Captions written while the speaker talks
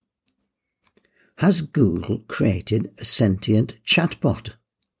Has Google created a sentient chatbot?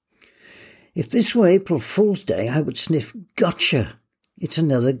 If this were April Fool's Day, I would sniff, gotcha. It's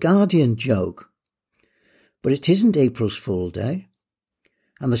another Guardian joke. But it isn't April Fool's Day.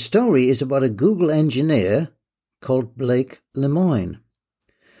 And the story is about a Google engineer called Blake Lemoine.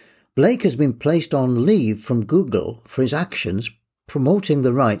 Blake has been placed on leave from Google for his actions promoting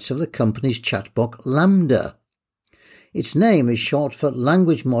the rights of the company's chatbot LaMDA. Its name is short for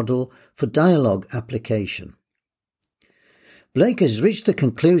Language Model for Dialogue Application. Blake has reached the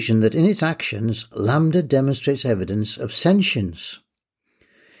conclusion that in its actions, LaMDA demonstrates evidence of sentience.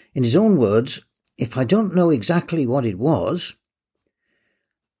 In his own words, if I don't know exactly what it was,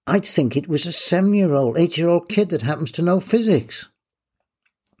 I'd think it was a 7-year-old, 8-year-old kid that happens to know physics.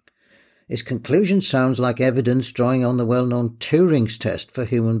 His conclusion sounds like evidence drawing on the well-known Turing's test for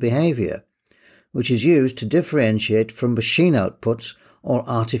human behaviour, which is used to differentiate from machine outputs or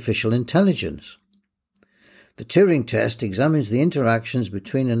artificial intelligence. The Turing test examines the interactions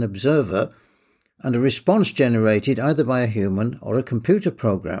between an observer and a response generated either by a human or a computer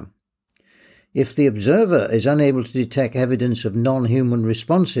program. If the observer is unable to detect evidence of non-human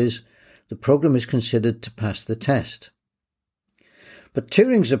responses, the program is considered to pass the test. But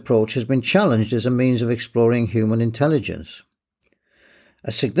Turing's approach has been challenged as a means of exploring human intelligence.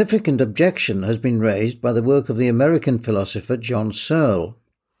 A significant objection has been raised by the work of the American philosopher John Searle.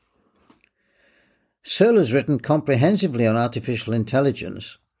 Searle has written comprehensively on artificial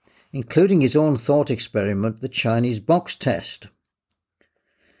intelligence, including his own thought experiment, the Chinese box test.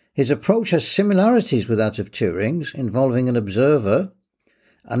 His approach has similarities with that of Turing's, involving an observer,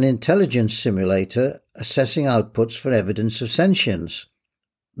 an intelligence simulator assessing outputs for evidence of sentience.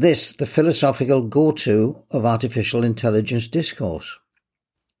 This, the philosophical go-to of artificial intelligence discourse.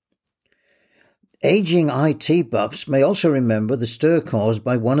 Aging IT buffs may also remember the stir caused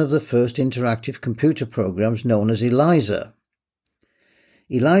by one of the first interactive computer programs known as ELIZA.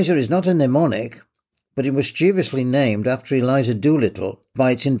 ELIZA is not a mnemonic, but it was mischievously named after Eliza Doolittle by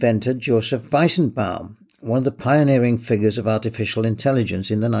its inventor Joseph Weizenbaum, one of the pioneering figures of artificial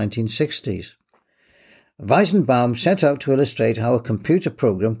intelligence in the 1960s. Weizenbaum set out to illustrate how a computer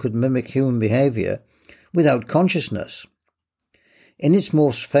program could mimic human behavior without consciousness. In its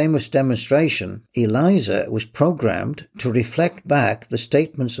most famous demonstration, ELIZA was programmed to reflect back the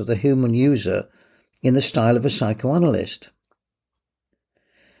statements of the human user in the style of a psychoanalyst.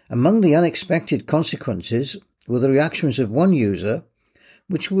 Among the unexpected consequences were the reactions of one user,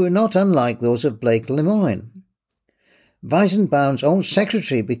 which were not unlike those of Blake Lemoine. Weizenbaum's own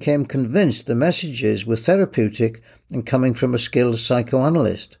secretary became convinced the messages were therapeutic and coming from a skilled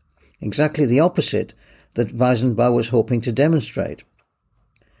psychoanalyst, exactly the opposite that Weizenbaum was hoping to demonstrate.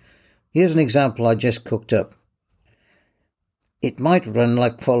 Here's an example I just cooked up. It might run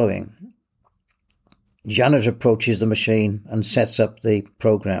like following. Janet approaches the machine and sets up the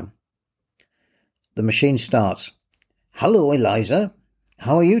program. The machine starts. Hello, Eliza.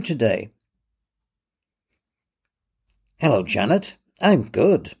 How are you today? Hello, Janet. I'm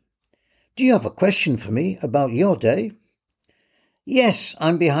good. Do you have a question for me about your day? Yes,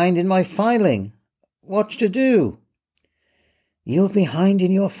 I'm behind in my filing. What's to do? You're behind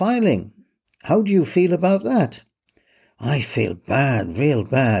in your filing. How do you feel about that? I feel bad, real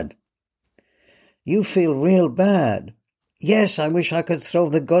bad. You feel real bad. Yes, I wish I could throw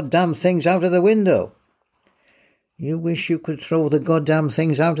the goddamn things out of the window. You wish you could throw the goddamn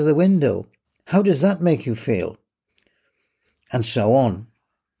things out of the window. How does that make you feel? And so on.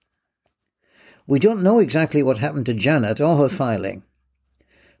 We don't know exactly what happened to Janet or her filing,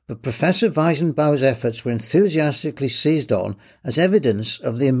 but Professor Weizenbaum's efforts were enthusiastically seized on as evidence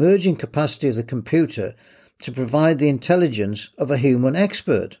of the emerging capacity of the computer to provide the intelligence of a human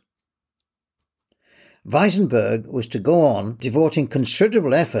expert. Weizenberg was to go on devoting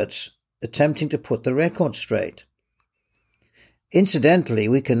considerable efforts attempting to put the record straight. Incidentally,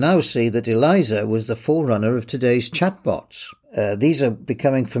 we can now see that ELIZA was the forerunner of today's chatbots. These are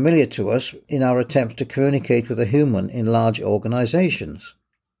becoming familiar to us in our attempts to communicate with a human in large organizations.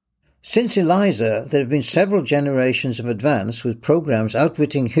 Since ELIZA, there have been several generations of advance with programs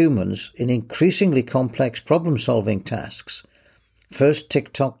outwitting humans in increasingly complex problem-solving tasks. First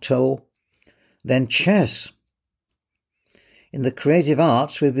tic-tac-toe, then chess. In the creative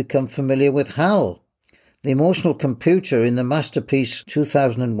arts, we've become familiar with HAL, the emotional computer in the masterpiece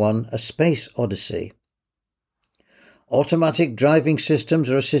 2001, A Space Odyssey. Automatic driving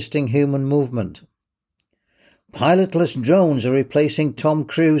systems are assisting human movement. Pilotless drones are replacing Tom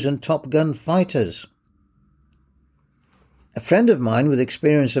Cruise and Top Gun fighters. A friend of mine with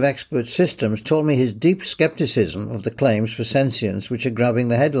experience of expert systems told me his deep skepticism of the claims for sentience which are grabbing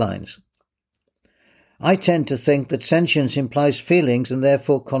the headlines. I tend to think that sentience implies feelings and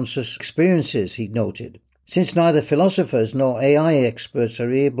therefore conscious experiences, he noted. Since neither philosophers nor AI experts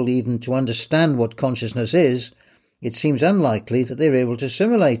are able even to understand what consciousness is, it seems unlikely that they're able to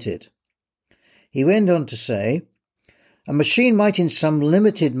simulate it. He went on to say, a machine might in some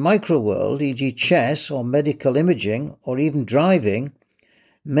limited micro-world, e.g. chess or medical imaging or even driving,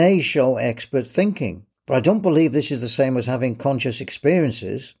 may show expert thinking. But I don't believe this is the same as having conscious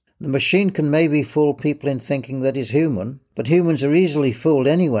experiences. The machine can maybe fool people in thinking that it's human, but humans are easily fooled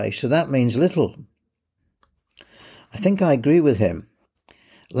anyway, so that means little. I think I agree with him.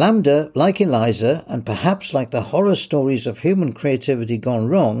 LaMDA, like Eliza, and perhaps like the horror stories of human creativity gone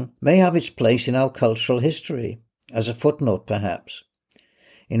wrong, may have its place in our cultural history, as a footnote perhaps.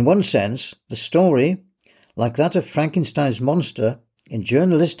 In one sense, the story, like that of Frankenstein's monster, in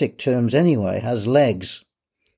journalistic terms anyway, has legs.